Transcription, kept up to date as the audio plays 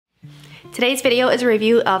Today's video is a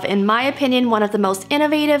review of, in my opinion, one of the most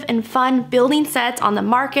innovative and fun building sets on the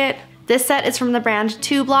market. This set is from the brand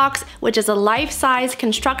Tubelox, which is a life-size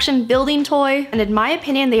construction building toy, and in my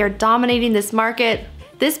opinion, they are dominating this market.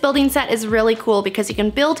 This building set is really cool because you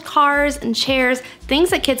can build cars and chairs,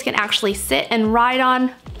 things that kids can actually sit and ride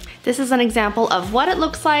on. This is an example of what it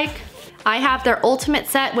looks like. I have their ultimate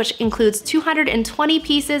set, which includes 220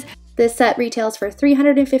 pieces. This set retails for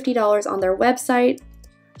 $350 on their website.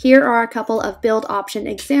 Here are a couple of build option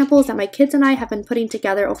examples that my kids and I have been putting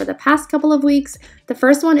together over the past couple of weeks. The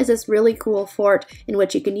first one is this really cool fort in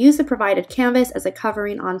which you can use the provided canvas as a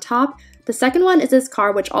covering on top. The second one is this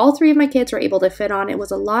car, which all three of my kids were able to fit on. It was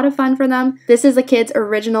a lot of fun for them. This is the kids'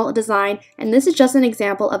 original design, and this is just an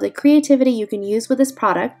example of the creativity you can use with this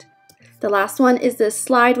product. The last one is this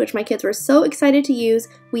slide, which my kids were so excited to use.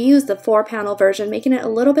 We used the 4-panel version, making it a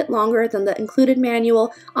little bit longer than the included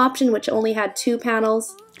manual option, which only had 2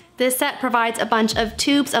 panels. This set provides a bunch of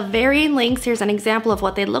tubes of varying lengths. Here's an example of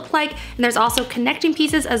what they look like, and there's also connecting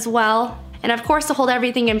pieces as well. And of course, to hold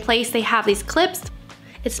everything in place, they have these clips.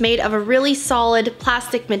 It's made of a really solid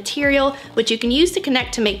plastic material, which you can use to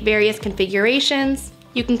connect to make various configurations.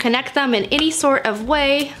 You can connect them in any sort of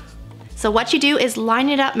way. So what you do is line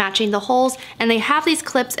it up matching the holes, and they have these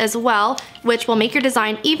clips as well, which will make your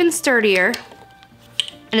design even sturdier.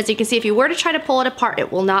 And as you can see, if you were to try to pull it apart,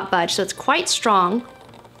 it will not budge, so it's quite strong.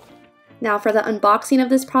 Now for the unboxing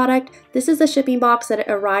of this product, this is the shipping box that it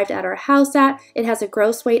arrived at our house at. It has a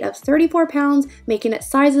gross weight of 34 pounds, making it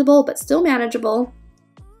sizable but still manageable.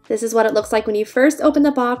 This is what it looks like when you first open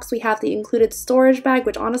the box. We have the included storage bag,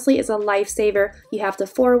 which honestly is a lifesaver. You have the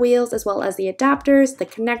 4 wheels as well as the adapters, the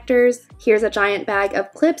connectors. Here's a giant bag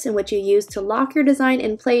of clips in which you use to lock your design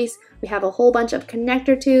in place. We have a whole bunch of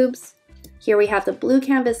connector tubes. Here we have the blue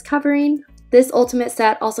canvas covering. This ultimate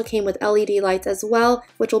set also came with LED lights as well,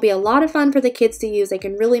 which will be a lot of fun for the kids to use. They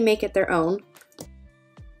can really make it their own.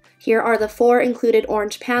 Here are the 4 included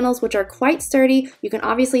orange panels, which are quite sturdy. You can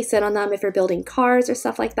obviously sit on them if you're building cars or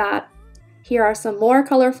stuff like that. Here are some more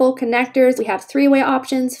colorful connectors. We have 3-way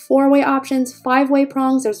options, 4-way options, 5-way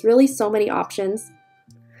prongs. There's really so many options.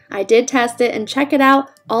 I did test it and check it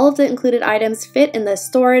out. All of the included items fit in the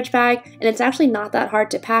storage bag, and it's actually not that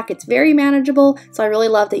hard to pack. It's very manageable, so I really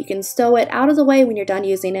love that you can stow it out of the way when you're done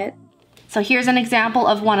using it. So here's an example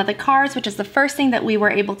of one of the cars, which is the first thing that we were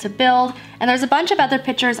able to build. And there's a bunch of other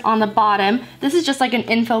pictures on the bottom. This is just like an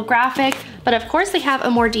infographic, but of course they have a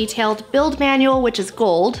more detailed build manual, which is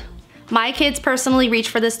gold. My kids personally reach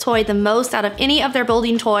for this toy the most out of any of their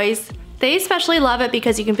building toys. They especially love it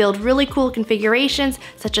because you can build really cool configurations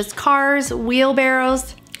such as cars,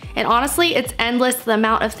 wheelbarrows, and honestly, it's endless the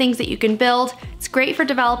amount of things that you can build. It's great for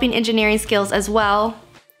developing engineering skills as well.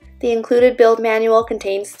 The included build manual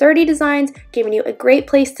contains 30 designs, giving you a great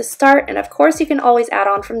place to start, and of course you can always add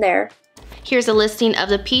on from there. Here's a listing of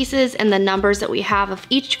the pieces and the numbers that we have of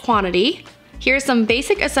each quantity. Here's some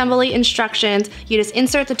basic assembly instructions. You just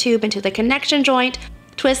insert the tube into the connection joint,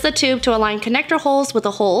 twist the tube to align connector holes with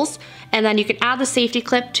the holes, and then you can add the safety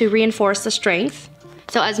clip to reinforce the strength.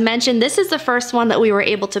 So as mentioned, this is the first one that we were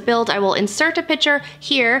able to build. I will insert a picture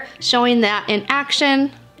here showing that in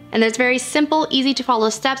action. And there's very simple, easy to follow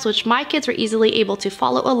steps, which my kids were easily able to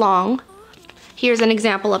follow along. Here's an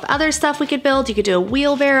example of other stuff we could build. You could do a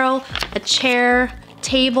wheelbarrow, a chair,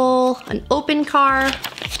 table, an open car,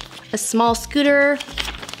 a small scooter.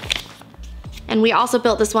 And we also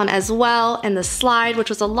built this one as well, and the slide, which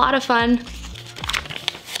was a lot of fun.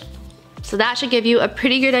 So that should give you a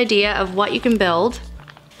pretty good idea of what you can build.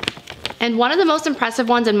 And one of the most impressive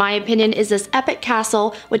ones, in my opinion, is this epic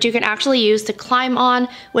castle, which you can actually use to climb on,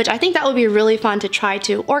 which I think that would be really fun to try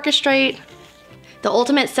to orchestrate. The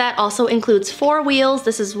ultimate set also includes 4 wheels.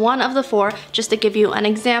 This is one of the 4, just to give you an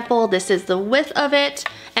example. This is the width of it,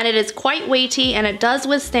 and it is quite weighty, and it does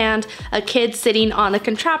withstand a kid sitting on the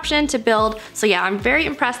contraption to build. So yeah, I'm very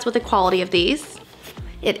impressed with the quality of these.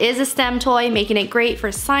 It is a STEM toy, making it great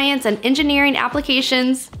for science and engineering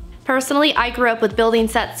applications. Personally, I grew up with building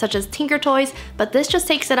sets such as Tinker Toys, but this just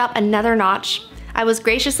takes it up another notch. I was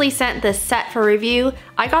graciously sent this set for review.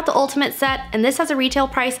 I got the ultimate set, and this has a retail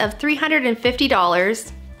price of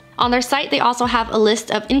 $350. On their site, they also have a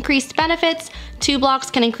list of increased benefits.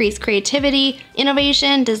 Tubelox can increase creativity,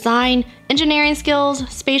 innovation, design, engineering skills,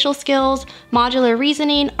 spatial skills, modular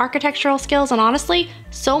reasoning, architectural skills, and honestly,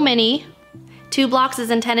 so many. Tubelox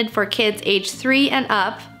is intended for kids age 3 and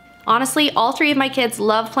up. Honestly, all 3 of my kids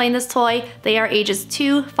love playing this toy. They are ages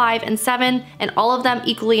 2, 5, and 7, and all of them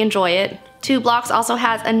equally enjoy it. Tubelox also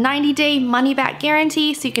has a 90-day money-back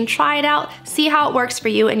guarantee, so you can try it out, see how it works for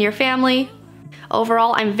you and your family.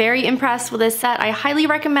 Overall, I'm very impressed with this set. I highly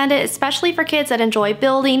recommend it, especially for kids that enjoy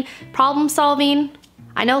building, problem solving.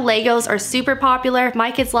 I know Legos are super popular,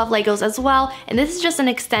 my kids love Legos as well, and this is just an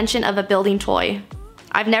extension of a building toy.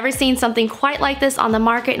 I've never seen something quite like this on the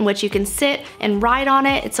market in which you can sit and ride on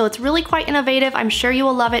it, so it's really quite innovative. I'm sure you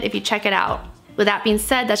will love it if you check it out. With that being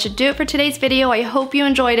said, that should do it for today's video. I hope you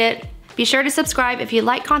enjoyed it. Be sure to subscribe if you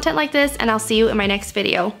like content like this, and I'll see you in my next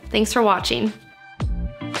video. Thanks for watching.